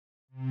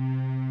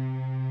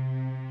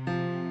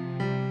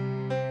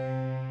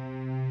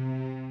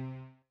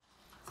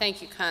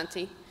Thank you,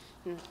 Conti.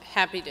 I'm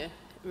happy to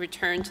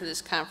return to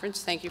this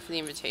conference. Thank you for the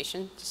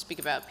invitation to speak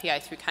about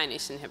PI3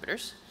 kinase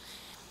inhibitors.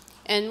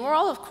 And we're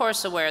all, of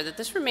course, aware that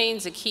this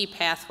remains a key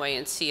pathway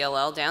in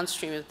CLL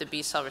downstream of the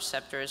B-cell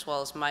receptor, as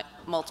well as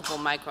multiple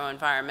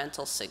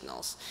microenvironmental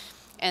signals.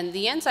 And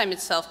the enzyme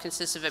itself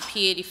consists of a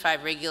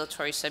P85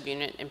 regulatory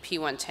subunit and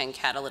P110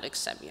 catalytic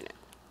subunit.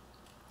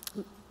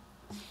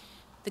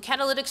 The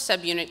catalytic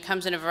subunit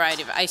comes in a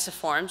variety of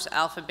isoforms,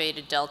 alpha,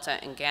 beta, delta,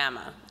 and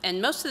gamma.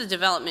 And most of the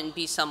development in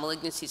B-cell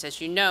malignancies,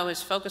 as you know,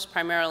 is focused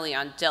primarily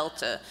on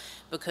delta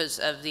because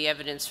of the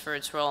evidence for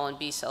its role in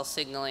B-cell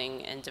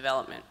signaling and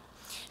development.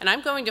 And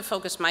I'm going to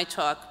focus my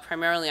talk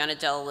primarily on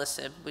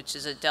idelalisib, which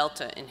is a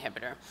delta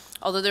inhibitor.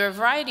 Although there are a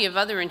variety of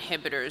other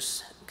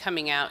inhibitors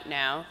coming out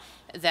now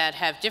that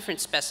have different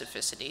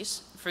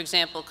specificities. For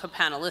example,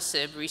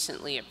 copanlisib,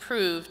 recently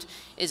approved,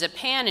 is a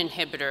pan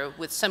inhibitor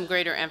with some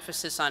greater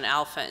emphasis on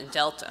alpha and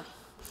delta.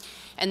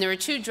 And there are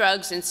two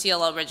drugs in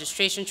CLL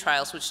registration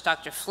trials, which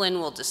Dr. Flynn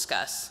will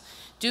discuss: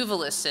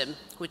 duvelisib,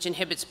 which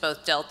inhibits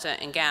both delta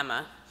and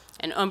gamma,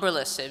 and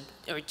umbralisib,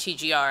 or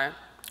TGR,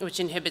 which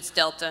inhibits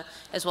delta,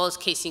 as well as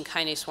casein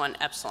kinase 1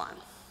 epsilon.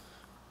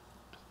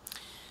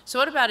 So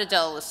what about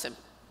idelalisib?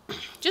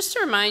 Just to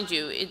remind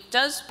you, it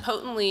does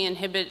potently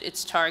inhibit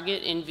its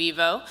target in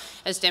vivo,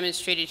 as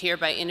demonstrated here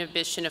by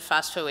inhibition of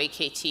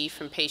phospho-AKT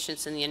from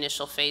patients in the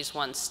initial phase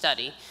 1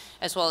 study,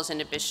 as well as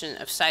inhibition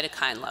of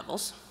cytokine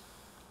levels.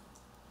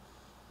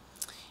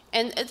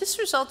 And this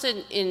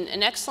resulted in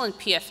an excellent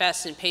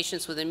PFS in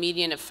patients with a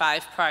median of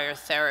 5 prior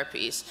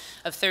therapies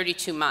of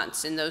 32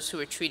 months in those who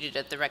were treated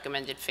at the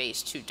recommended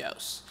phase 2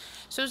 dose.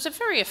 So it was a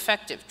very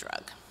effective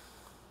drug.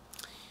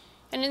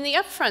 And in the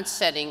upfront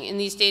setting, in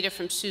these data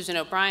from Susan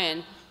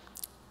O'Brien,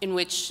 in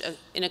which,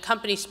 in a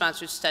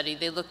company-sponsored study,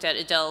 they looked at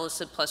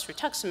idelalisib plus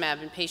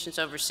rituximab in patients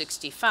over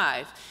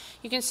 65,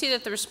 you can see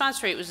that the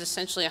response rate was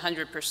essentially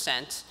 100%,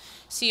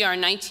 CR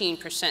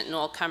 19% in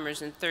all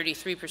comers and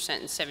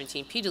 33% in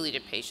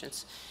 17p-deleted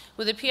patients,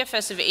 with a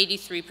PFS of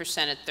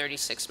 83% at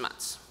 36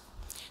 months.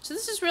 So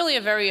this is really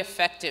a very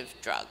effective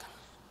drug.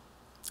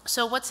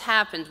 So what's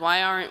happened?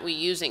 Why aren't we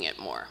using it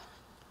more?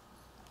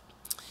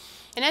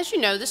 And as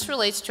you know, this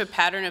relates to a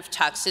pattern of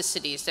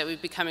toxicities that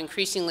we've become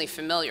increasingly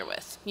familiar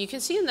with. You can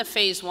see in the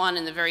phase 1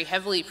 in the very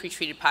heavily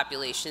pretreated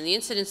population, the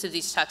incidence of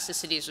these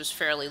toxicities was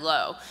fairly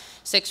low: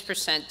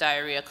 6%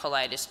 diarrhea,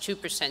 colitis, 2%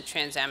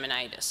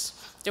 transaminitis.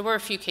 There were a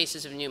few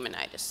cases of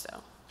pneumonitis,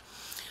 though.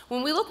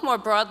 When we look more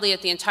broadly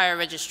at the entire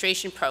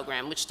registration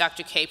program, which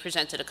Dr. K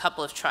presented a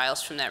couple of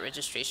trials from that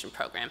registration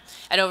program,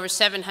 at over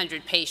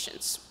 700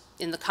 patients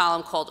in the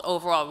column called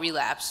overall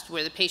relapsed,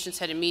 where the patients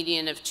had a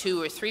median of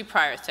 2 or 3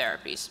 prior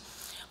therapies,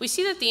 we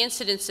see that the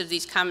incidence of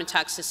these common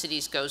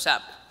toxicities goes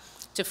up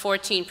to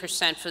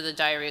 14% for the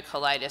diarrhea,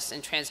 colitis,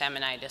 and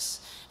transaminitis,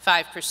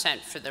 5%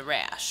 for the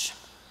rash.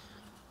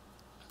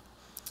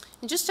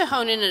 And just to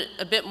hone in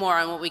a bit more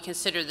on what we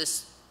consider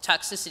this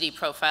toxicity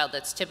profile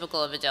that's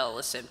typical of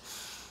idelalisib,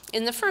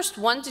 in the first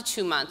 1 to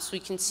 2 months, we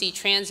can see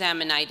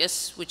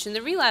transaminitis, which in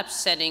the relapse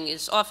setting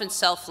is often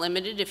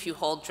self-limited. If you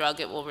hold drug,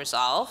 it will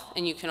resolve,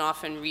 and you can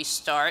often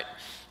restart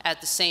at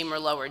the same or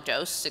lower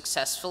dose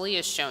successfully,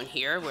 as shown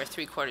here, where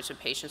 3/4 of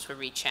patients were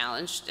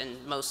rechallenged,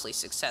 and mostly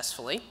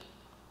successfully.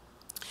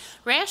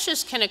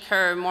 Rashes can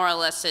occur more or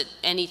less at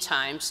any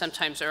time,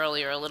 sometimes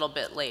earlier, a little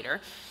bit later,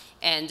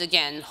 and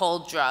again,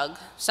 hold drug.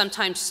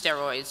 Sometimes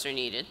steroids are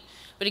needed,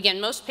 but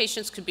again, most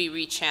patients could be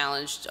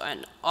rechallenged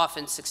and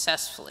often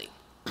successfully.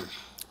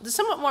 The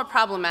somewhat more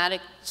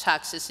problematic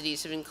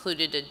toxicities have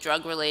included a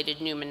drug-related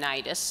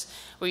pneumonitis,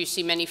 where you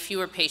see many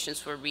fewer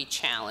patients were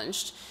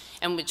rechallenged,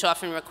 and which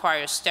often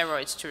requires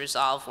steroids to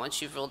resolve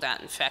once you've ruled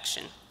out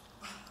infection.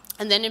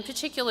 And then in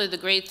particular, the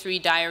grade 3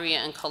 diarrhea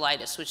and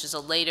colitis, which is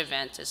a late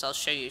event, as I'll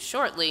show you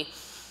shortly,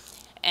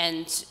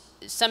 and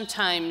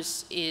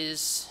sometimes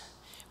is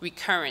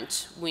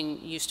recurrent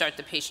when you start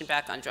the patient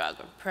back on drug,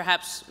 or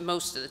perhaps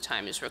most of the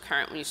time is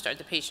recurrent when you start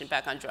the patient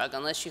back on drug,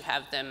 unless you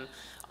have them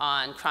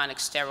on chronic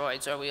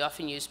steroids, or we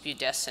often use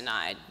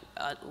budesonide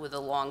with a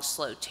long,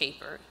 slow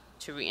taper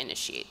to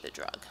reinitiate the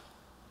drug.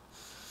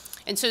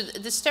 And so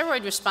the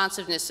steroid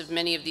responsiveness of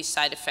many of these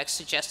side effects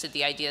suggested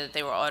the idea that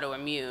they were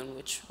autoimmune,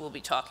 which we'll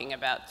be talking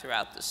about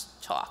throughout this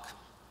talk.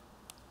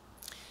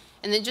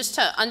 And then just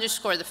to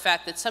underscore the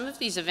fact that some of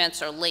these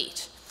events are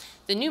late.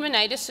 The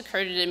pneumonitis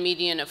occurred at a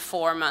median of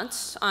 4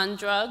 months on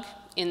drug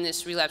in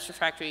this relapse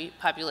refractory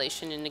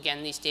population, and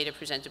again, these data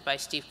presented by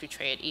Steve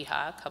Coutre at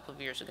EHA a couple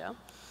of years ago.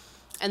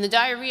 And the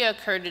diarrhea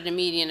occurred at a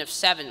median of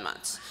 7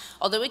 months,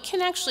 although it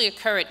can actually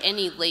occur at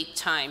any late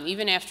time,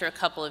 even after a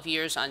couple of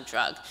years on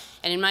drug.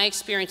 And in my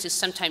experience, is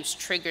sometimes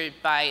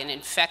triggered by an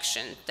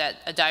infection, that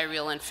a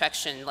diarrheal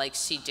infection like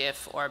C.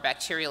 diff or a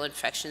bacterial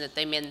infection that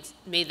they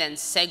may then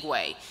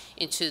segue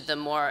into the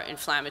more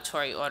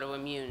inflammatory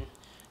autoimmune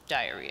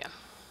diarrhea.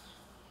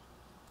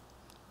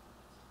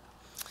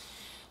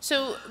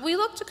 So we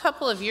looked a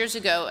couple of years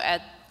ago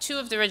at 2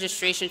 of the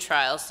registration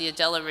trials, the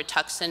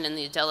Adela-Rituxan and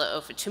the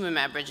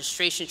Adela-Ofatumumab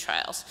registration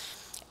trials,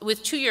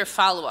 with 2-year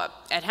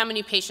follow-up at how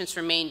many patients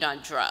remained on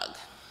drug.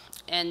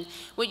 And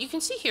what you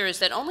can see here is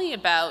that only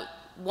about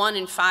 1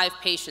 in 5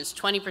 patients,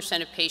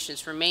 20% of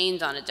patients,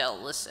 remained on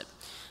idelalisib.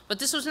 But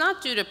this was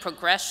not due to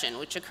progression,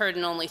 which occurred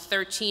in only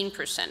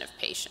 13% of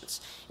patients.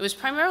 It was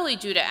primarily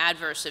due to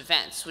adverse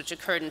events, which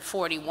occurred in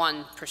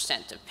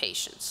 41% of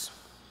patients.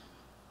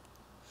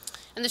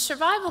 And the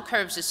survival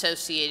curves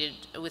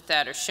associated with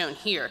that are shown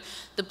here.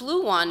 The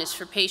blue one is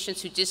for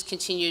patients who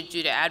discontinued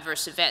due to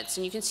adverse events.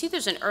 And you can see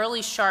there's an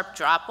early sharp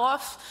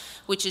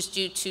drop-off, which is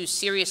due to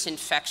serious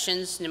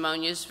infections,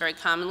 pneumonias very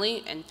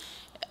commonly, and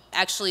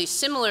actually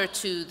similar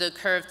to the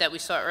curve that we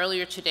saw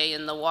earlier today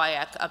in the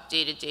WIAC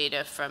updated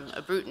data from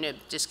ibrutinib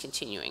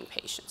discontinuing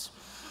patients.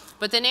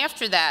 But then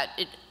after that,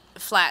 it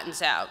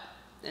flattens out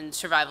and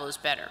survival is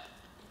better.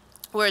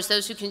 Whereas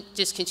those who can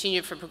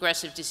discontinue for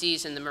progressive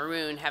disease in the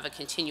maroon have a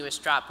continuous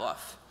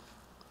drop-off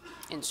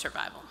in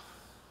survival.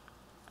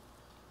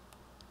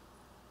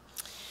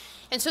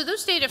 And so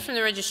those data from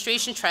the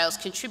registration trials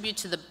contribute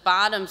to the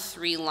bottom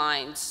 3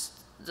 lines,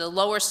 the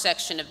lower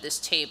section of this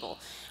table,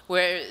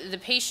 where the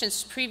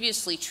patients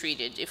previously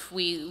treated, if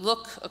we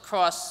look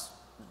across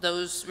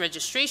those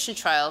registration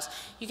trials,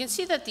 you can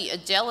see that the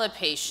Adela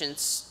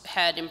patients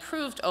had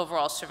improved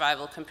overall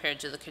survival compared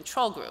to the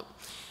control group,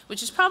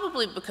 which is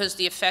probably because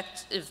the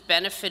effective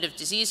benefit of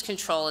disease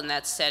control in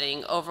that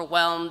setting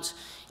overwhelmed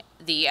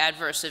the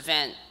adverse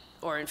event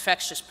or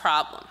infectious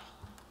problem.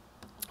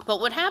 But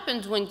what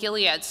happened when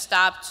Gilead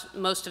stopped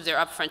most of their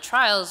upfront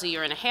trials a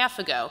year and a half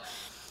ago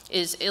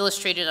is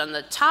illustrated on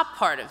the top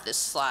part of this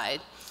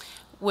slide,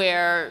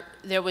 where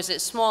there was a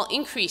small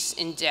increase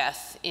in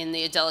death in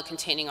the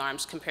Adela-containing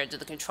arms compared to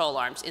the control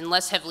arms in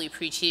less heavily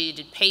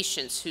pretreated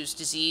patients whose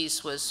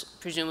disease was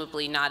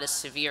presumably not as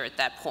severe at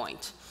that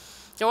point.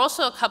 There were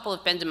also a couple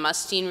of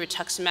bendamustine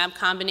rituximab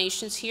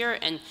combinations here,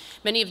 and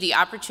many of the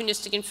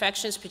opportunistic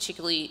infections,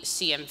 particularly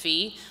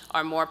CMV,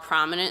 are more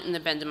prominent in the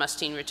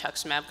bendamustine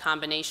rituximab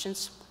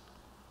combinations.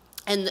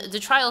 And the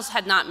trials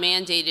had not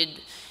mandated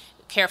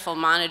careful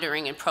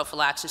monitoring and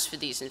prophylaxis for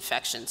these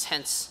infections,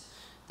 hence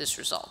this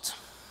result.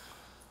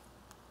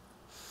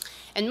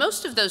 And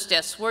most of those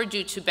deaths were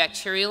due to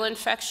bacterial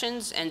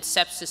infections and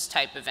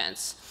sepsis-type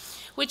events,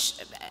 which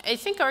I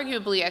think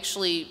arguably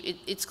actually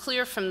it's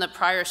clear from the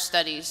prior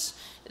studies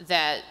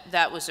that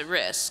that was a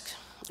risk,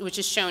 which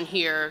is shown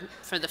here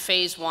for the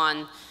phase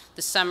 1,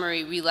 the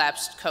summary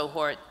relapsed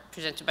cohort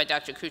presented by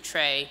Dr.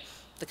 Coutre,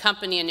 the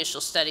company initial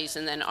studies,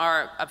 and then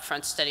our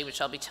upfront study, which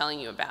I'll be telling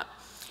you about.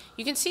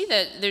 You can see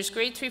that there's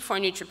grade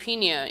 3/4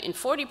 neutropenia in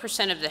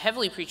 40% of the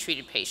heavily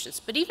pretreated patients,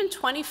 but even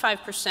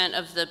 25%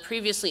 of the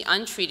previously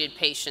untreated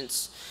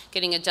patients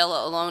getting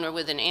Adela alone or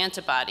with an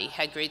antibody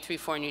had grade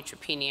 3/4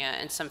 neutropenia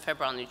and some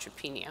febrile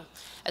neutropenia,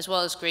 as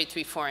well as grade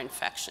 3/4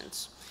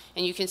 infections.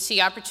 And you can see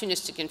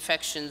opportunistic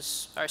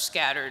infections are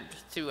scattered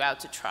throughout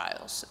the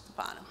trials at the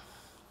bottom.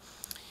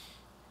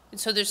 And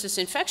so there's this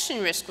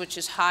infection risk, which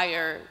is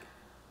higher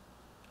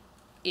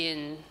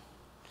in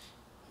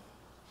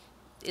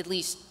at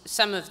least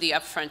some of the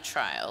upfront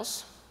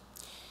trials.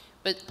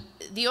 But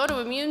the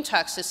autoimmune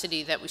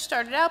toxicity that we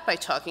started out by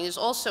talking is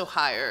also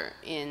higher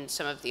in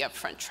some of the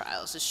upfront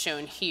trials, as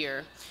shown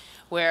here,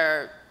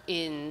 where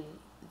in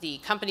the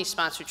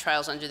company-sponsored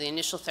trials under the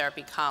initial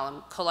therapy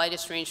column,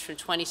 colitis ranged from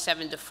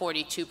 27 to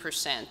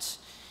 42%,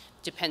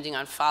 depending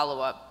on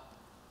follow-up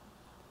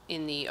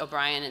in the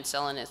O'Brien and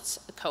Zelenitz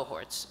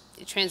cohorts.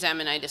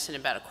 Transaminitis in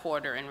about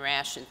 1/4 and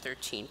rash in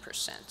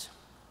 13%.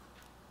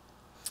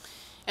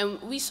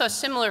 And we saw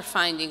similar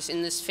findings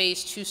in this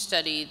phase 2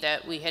 study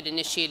that we had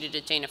initiated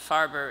at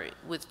Dana-Farber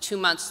with 2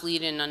 months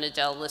lead-in on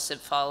idelalisib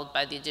followed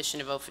by the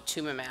addition of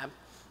ofatumumab.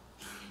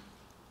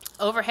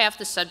 Over half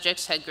the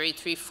subjects had grade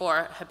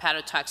 3/4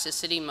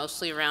 hepatotoxicity,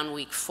 mostly around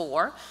week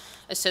 4,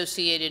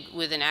 associated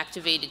with an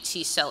activated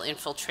T-cell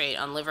infiltrate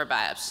on liver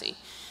biopsy.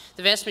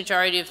 The vast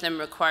majority of them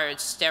required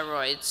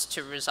steroids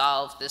to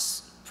resolve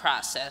this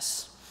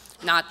process,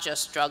 not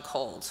just drug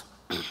hold.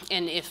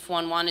 And if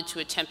one wanted to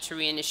attempt to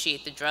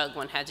reinitiate the drug,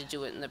 one had to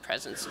do it in the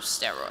presence of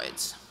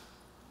steroids.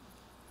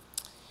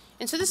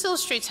 And so this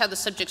illustrates how the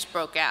subjects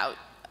broke out.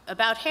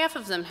 About half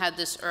of them had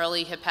this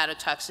early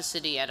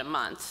hepatotoxicity at a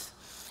month.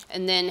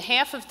 And then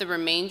half of the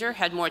remainder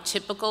had more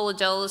typical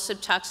idelalisib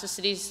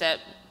toxicities that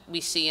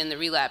we see in the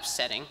relapse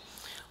setting,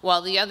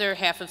 while the other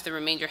half of the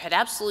remainder had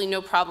absolutely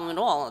no problem at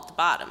all at the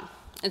bottom.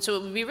 And so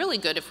it would be really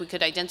good if we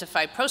could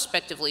identify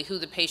prospectively who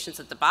the patients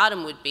at the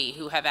bottom would be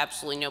who have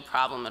absolutely no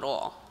problem at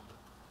all.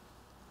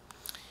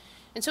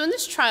 And so in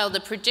this trial, the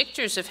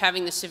predictors of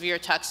having the severe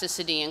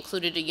toxicity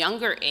included a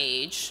younger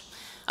age.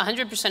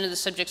 100% of the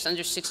subjects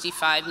under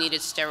 65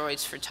 needed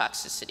steroids for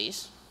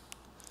toxicities,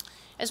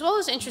 as well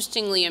as,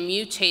 interestingly, a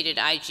mutated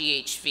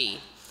IGHV.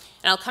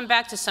 And I'll come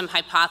back to some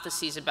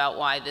hypotheses about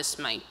why this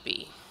might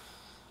be.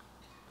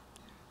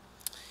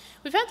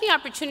 We've had the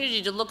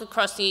opportunity to look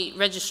across the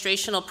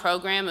registrational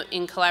program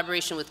in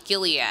collaboration with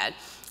Gilead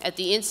at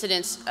the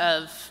incidence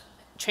of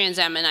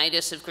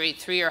transaminitis of grade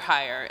 3 or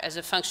higher as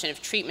a function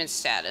of treatment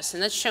status,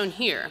 and that's shown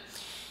here.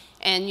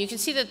 And you can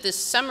see that this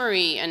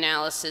summary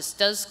analysis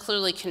does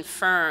clearly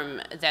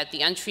confirm that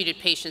the untreated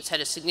patients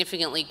had a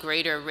significantly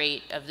greater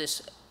rate of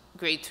this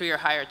grade 3 or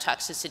higher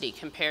toxicity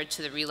compared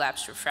to the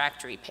relapsed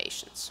refractory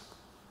patients.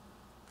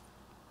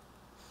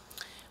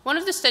 One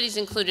of the studies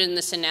included in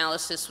this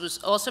analysis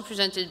was also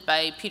presented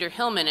by Peter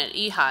Hillman at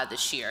EHA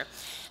this year.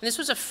 And this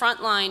was a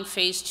frontline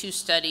phase 2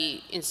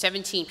 study in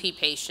 17P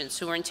patients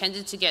who were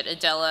intended to get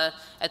Adela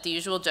at the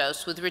usual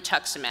dose with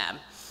rituximab.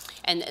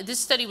 And this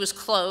study was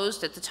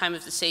closed at the time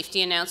of the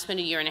safety announcement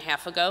a year and a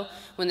half ago,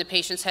 when the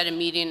patients had a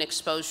median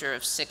exposure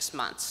of 6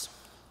 months.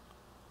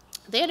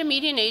 They had a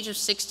median age of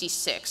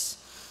 66.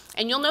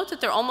 And you'll note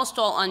that they're almost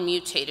all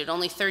unmutated.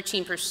 Only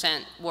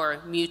 13%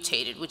 were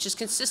mutated, which is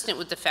consistent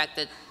with the fact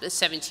that the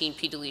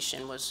 17p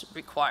deletion was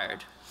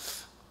required.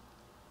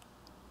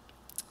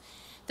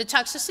 The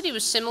toxicity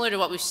was similar to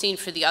what we've seen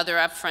for the other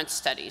upfront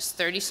studies: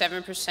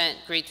 37%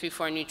 grade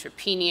 3/4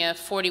 neutropenia,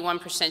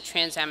 41%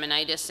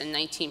 transaminitis, and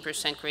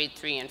 19% grade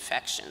 3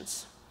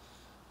 infections.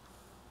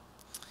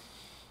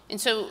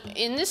 And so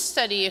in this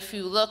study, if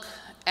you look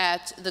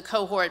at the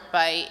cohort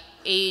by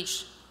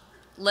age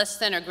less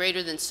than or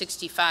greater than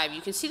 65,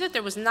 you can see that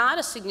there was not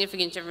a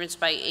significant difference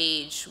by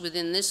age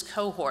within this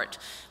cohort,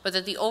 but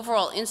that the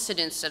overall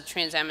incidence of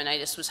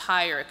transaminitis was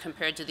higher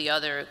compared to the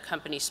other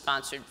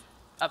company-sponsored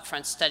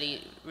upfront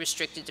study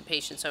restricted to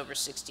patients over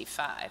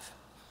 65.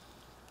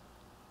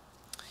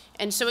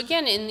 And so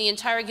again, in the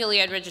entire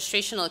Gilead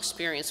registrational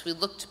experience, we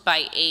looked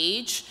by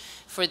age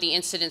for the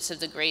incidence of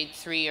the grade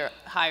 3 or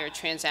higher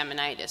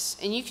transaminitis.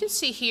 And you can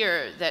see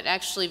here that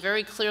actually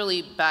very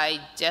clearly by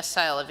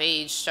decile of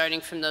age,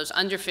 starting from those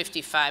under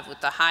 55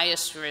 with the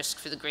highest risk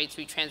for the grade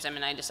 3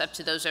 transaminitis up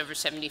to those over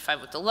 75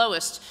 with the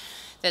lowest,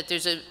 that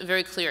there's a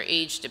very clear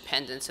age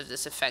dependence of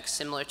this effect,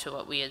 similar to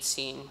what we had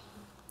seen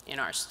in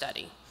our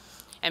study,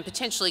 and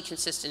potentially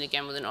consistent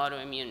again with an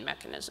autoimmune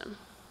mechanism.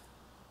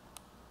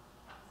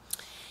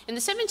 In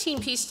the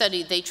 17p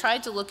study, they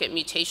tried to look at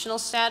mutational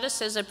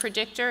status as a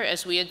predictor,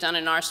 as we had done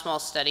in our small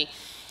study.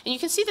 And you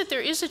can see that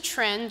there is a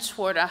trend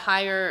toward a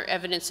higher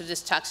evidence of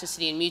this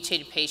toxicity in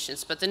mutated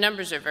patients, but the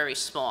numbers are very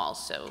small,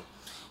 so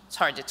it's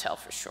hard to tell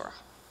for sure.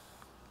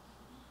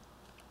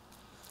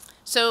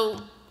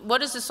 So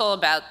what is this all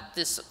about,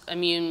 this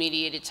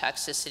immune-mediated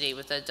toxicity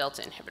with a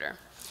delta inhibitor?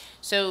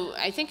 So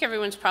I think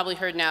everyone's probably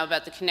heard now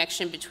about the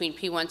connection between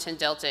P110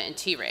 delta and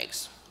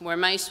Tregs, where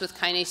mice with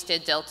kinase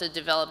dead delta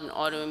develop an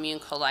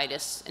autoimmune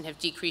colitis and have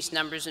decreased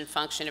numbers and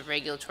function of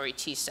regulatory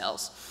T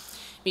cells.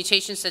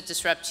 Mutations that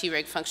disrupt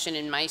Treg function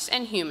in mice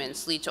and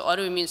humans lead to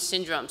autoimmune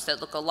syndromes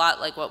that look a lot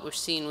like what we're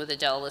seeing with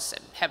adalimumab,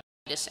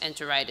 hepatitis,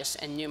 enteritis,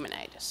 and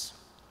pneumonitis.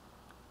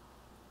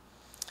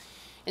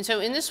 And so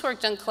in this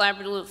work done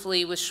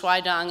collaboratively with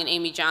Shuai Dong and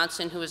Amy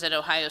Johnson, who was at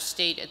Ohio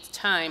State at the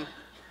time,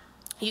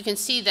 you can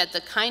see that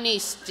the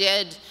kinase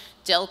dead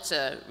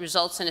delta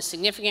results in a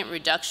significant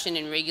reduction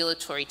in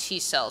regulatory T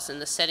cells in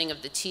the setting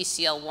of the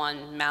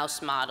TCL1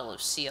 mouse model of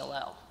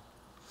CLL.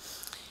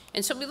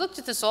 And so we looked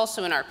at this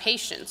also in our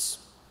patients.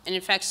 And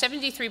in fact,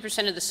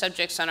 73% of the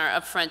subjects on our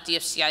upfront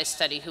DFCI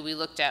study who we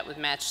looked at with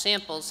matched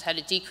samples had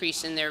a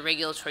decrease in their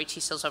regulatory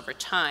T cells over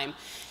time.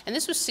 And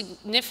this was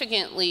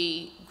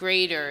significantly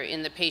greater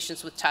in the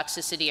patients with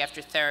toxicity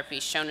after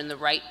therapy, shown in the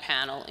right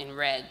panel in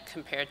red,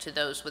 compared to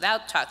those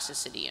without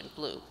toxicity in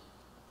blue.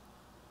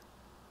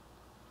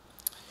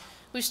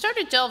 We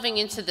started delving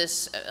into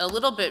this a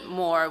little bit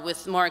more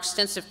with more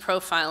extensive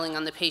profiling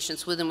on the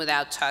patients with and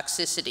without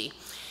toxicity.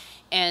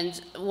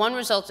 And one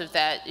result of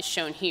that is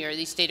shown here.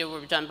 These data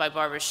were done by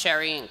Barbara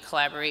Sherry in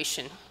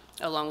collaboration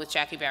along with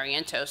Jackie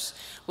Barrientos,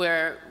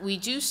 where we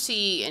do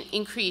see an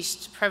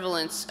increased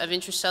prevalence of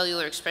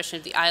intracellular expression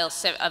of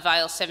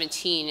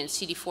IL-17 and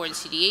CD4 and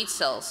CD8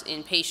 cells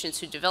in patients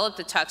who develop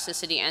the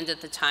toxicity and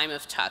at the time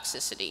of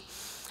toxicity.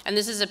 And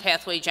this is a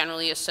pathway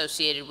generally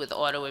associated with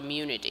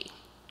autoimmunity.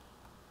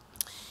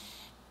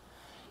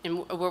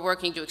 And we're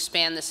working to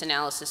expand this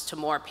analysis to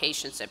more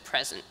patients at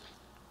present.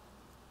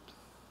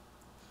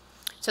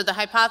 So the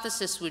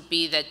hypothesis would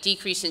be that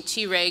decrease in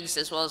Tregs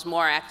as well as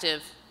more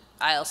active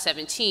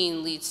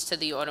IL-17 leads to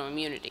the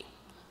autoimmunity.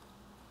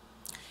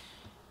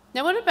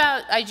 Now what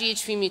about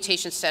IgHV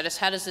mutation status?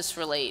 How does this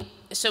relate?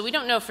 So we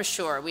don't know for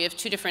sure. We have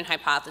two different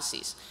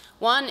hypotheses.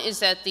 One is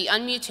that the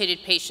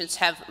unmutated patients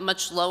have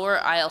much lower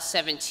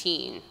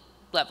IL-17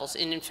 levels,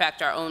 and in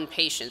fact our own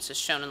patients, as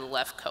shown in the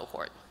left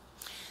cohort.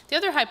 The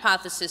other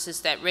hypothesis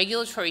is that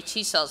regulatory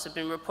T cells have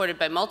been reported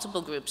by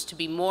multiple groups to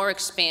be more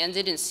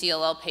expanded in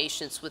CLL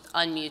patients with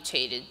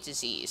unmutated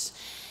disease,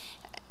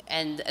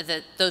 and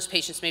that those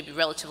patients may be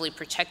relatively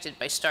protected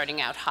by starting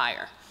out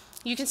higher.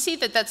 You can see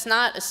that that's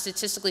not a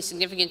statistically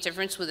significant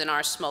difference within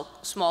our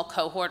small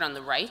cohort on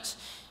the right.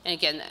 And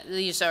again,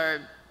 these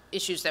are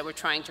issues that we're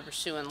trying to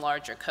pursue in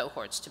larger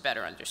cohorts to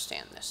better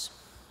understand this.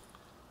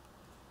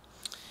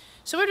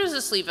 So where does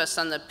this leave us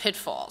on the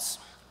pitfalls?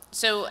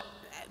 So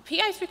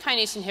PI3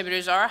 kinase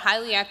inhibitors are a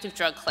highly active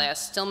drug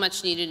class, still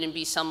much needed in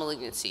B-cell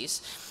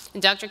malignancies.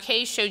 And Dr.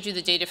 K showed you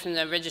the data from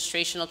the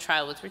registrational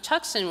trial with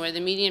Rituxan, where the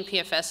median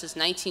PFS is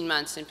 19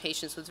 months in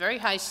patients with very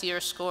high CR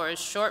scores,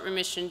 short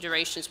remission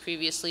durations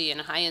previously,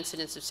 and a high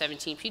incidence of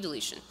 17p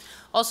deletion,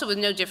 also with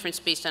no difference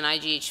based on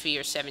IgHV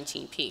or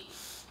 17p.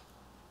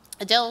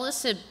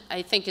 Imedex,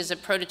 I think, is a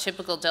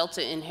prototypical delta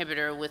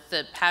inhibitor with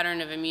the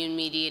pattern of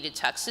immune-mediated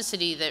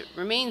toxicity that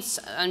remains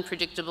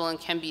unpredictable and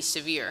can be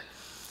severe.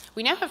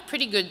 We now have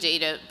pretty good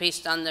data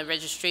based on the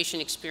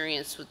registration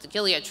experience with the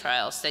Gilead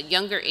trials that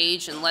younger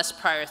age and less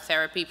prior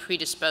therapy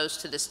predispose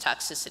to this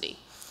toxicity.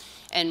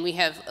 And we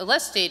have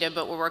less data,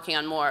 but we're working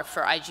on more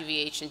for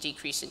IgVH and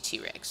decrease in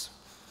Tregs.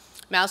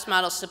 Mouse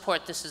models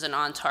support this as an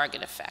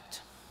on-target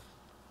effect.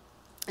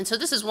 And so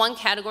this is one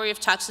category of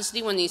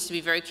toxicity one needs to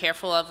be very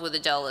careful of with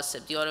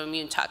idelalisib, the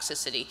autoimmune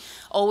toxicity,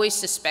 always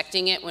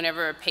suspecting it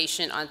whenever a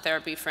patient on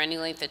therapy for any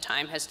length of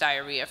time has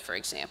diarrhea, for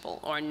example,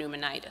 or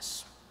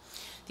pneumonitis.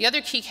 The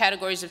other key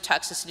categories of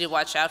toxicity to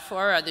watch out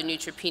for are the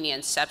neutropenia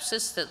and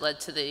sepsis that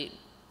led to the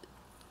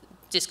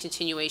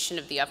discontinuation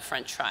of the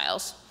upfront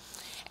trials,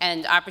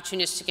 and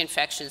opportunistic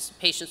infections.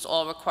 Patients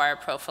all require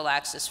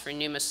prophylaxis for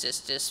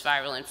pneumocystis,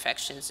 viral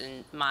infections,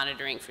 and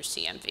monitoring for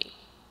CMV.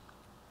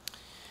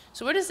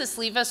 So where does this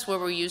leave us where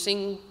we're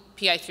using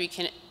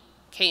PI3K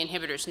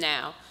inhibitors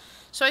now?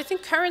 So I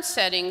think current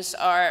settings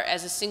are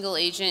as a single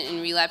agent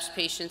in relapsed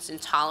patients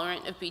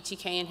intolerant of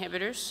BTK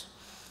inhibitors,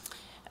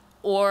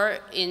 or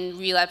in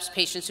relapsed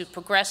patients who've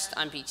progressed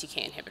on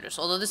BTK inhibitors,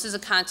 although this is a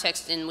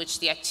context in which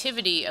the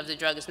activity of the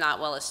drug is not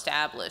well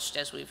established,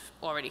 as we've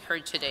already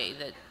heard today,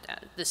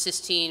 that the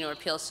cysteine or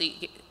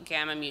PLC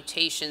gamma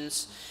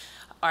mutations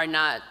are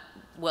not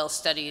well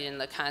studied in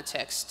the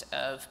context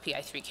of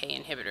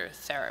PI3K inhibitor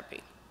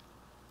therapy.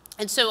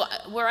 And so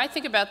where I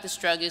think about this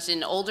drug is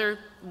in older,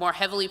 more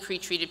heavily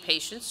pretreated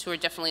patients who are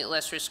definitely at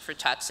less risk for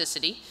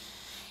toxicity,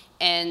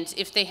 and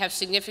if they have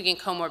significant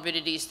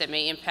comorbidities that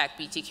may impact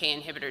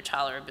BTK inhibitor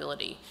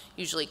tolerability,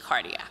 usually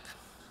cardiac.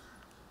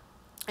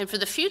 And for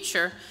the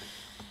future,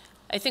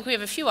 I think we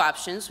have a few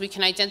options. We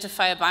can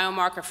identify a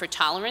biomarker for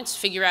tolerance,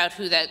 figure out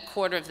who that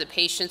quarter of the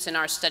patients in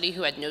our study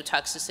who had no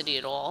toxicity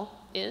at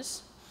all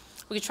is.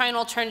 We could try an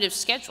alternative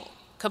schedule.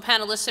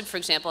 Copanlisib, for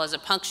example, has a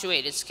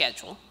punctuated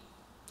schedule,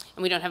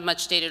 and we don't have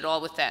much data at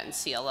all with that in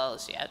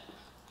CLLs yet.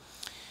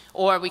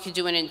 Or we could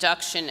do an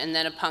induction and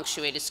then a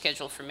punctuated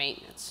schedule for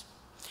maintenance.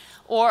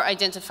 Or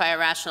identify a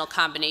rational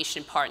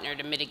combination partner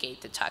to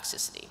mitigate the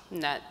toxicity,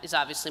 and that is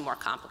obviously more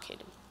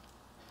complicated.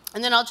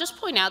 And then I'll just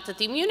point out that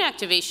the immune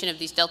activation of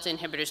these delta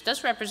inhibitors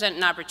does represent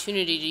an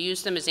opportunity to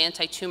use them as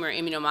anti-tumor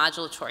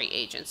immunomodulatory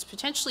agents,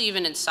 potentially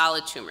even in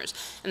solid tumors.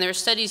 And there are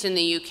studies in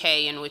the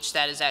UK in which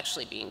that is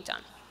actually being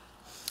done.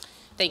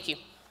 Thank you.